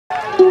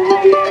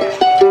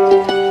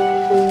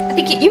I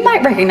think you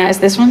might recognize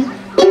this one.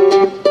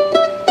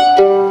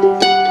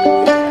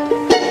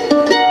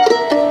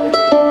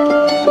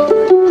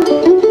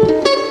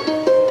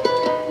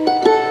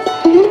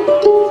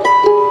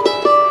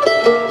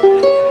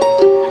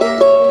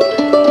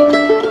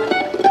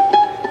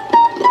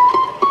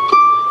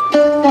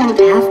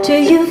 After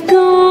you've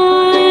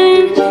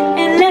gone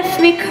and left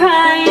me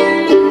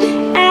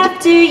crying,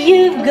 after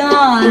you've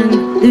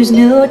gone, there's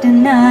no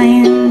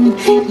denying.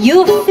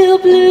 You'll feel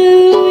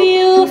blue,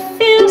 you'll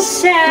feel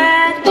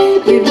sad.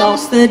 You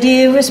lost the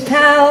dearest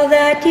pal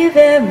that you've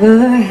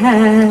ever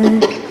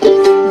had.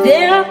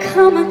 There'll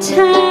come a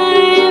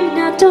time,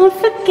 now don't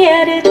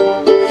forget it.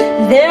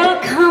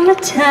 There'll come a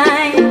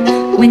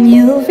time when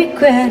you'll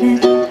regret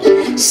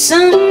it.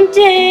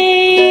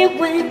 Someday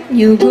when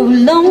you grow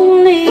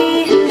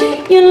lonely,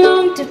 you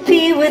long to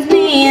be with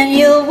me and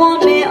you'll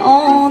want me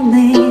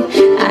only.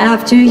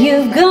 After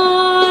you've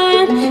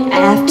gone,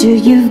 after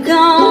you've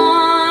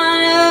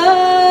gone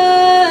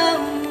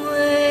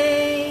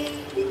away.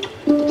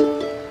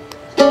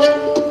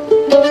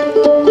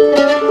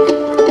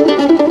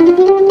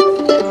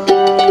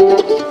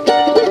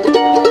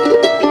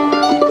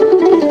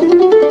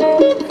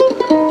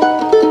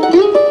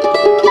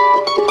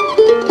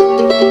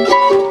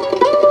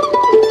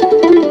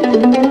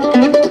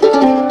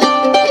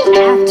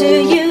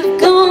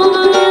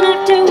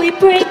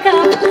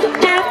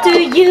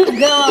 You've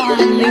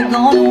gone, you're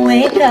gonna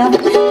wake up.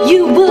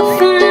 You will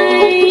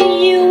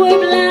find you were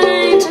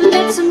blind to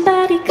let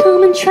somebody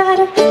come and try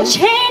to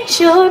change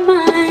your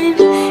mind.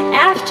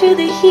 After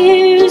the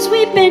years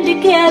we've been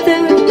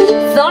together,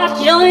 thought,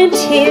 joy and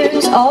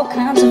tears, all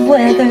kinds of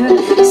weather.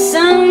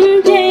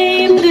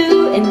 Someday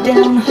blue and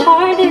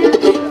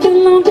downhearted, you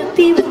long to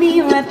be with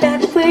me right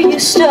back where you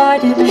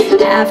started.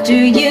 After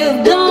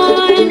you've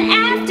gone,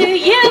 after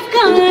you've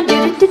gone,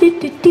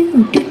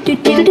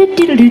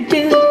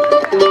 do-do-do-do-do-do-do-do-do-do-do.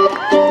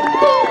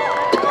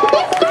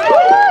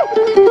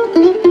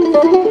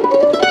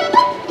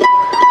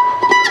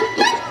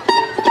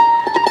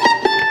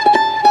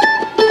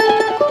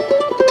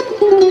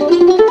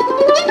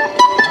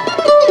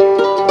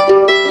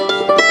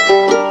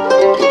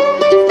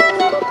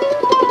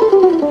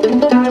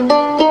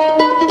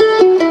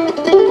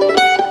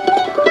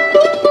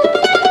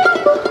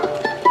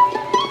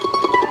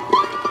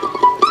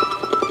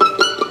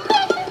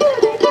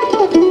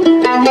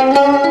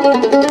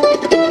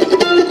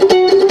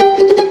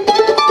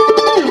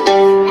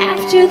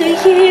 After the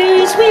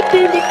years we've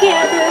been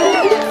together,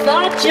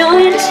 thought,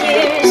 joy and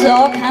tears,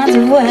 all kinds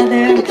of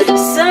weather.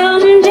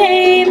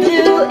 Someday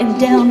blue and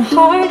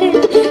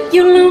downhearted,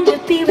 you long to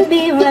be with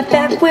me right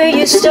back where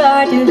you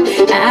started.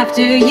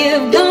 After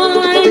you've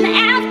gone,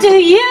 after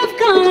you've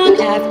gone,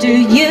 after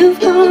you've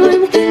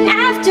gone,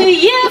 after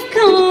you've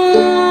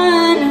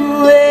gone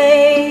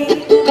away.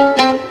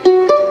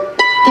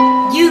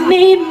 You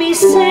made me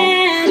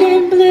sad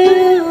and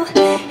blue,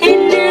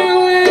 and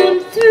now I'm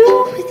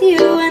through with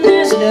you, and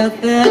there's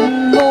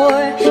nothing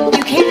more you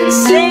can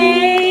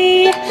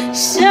say.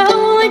 So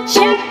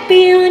just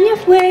be on your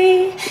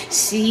way,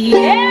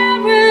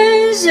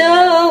 Sierra's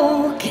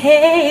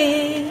okay.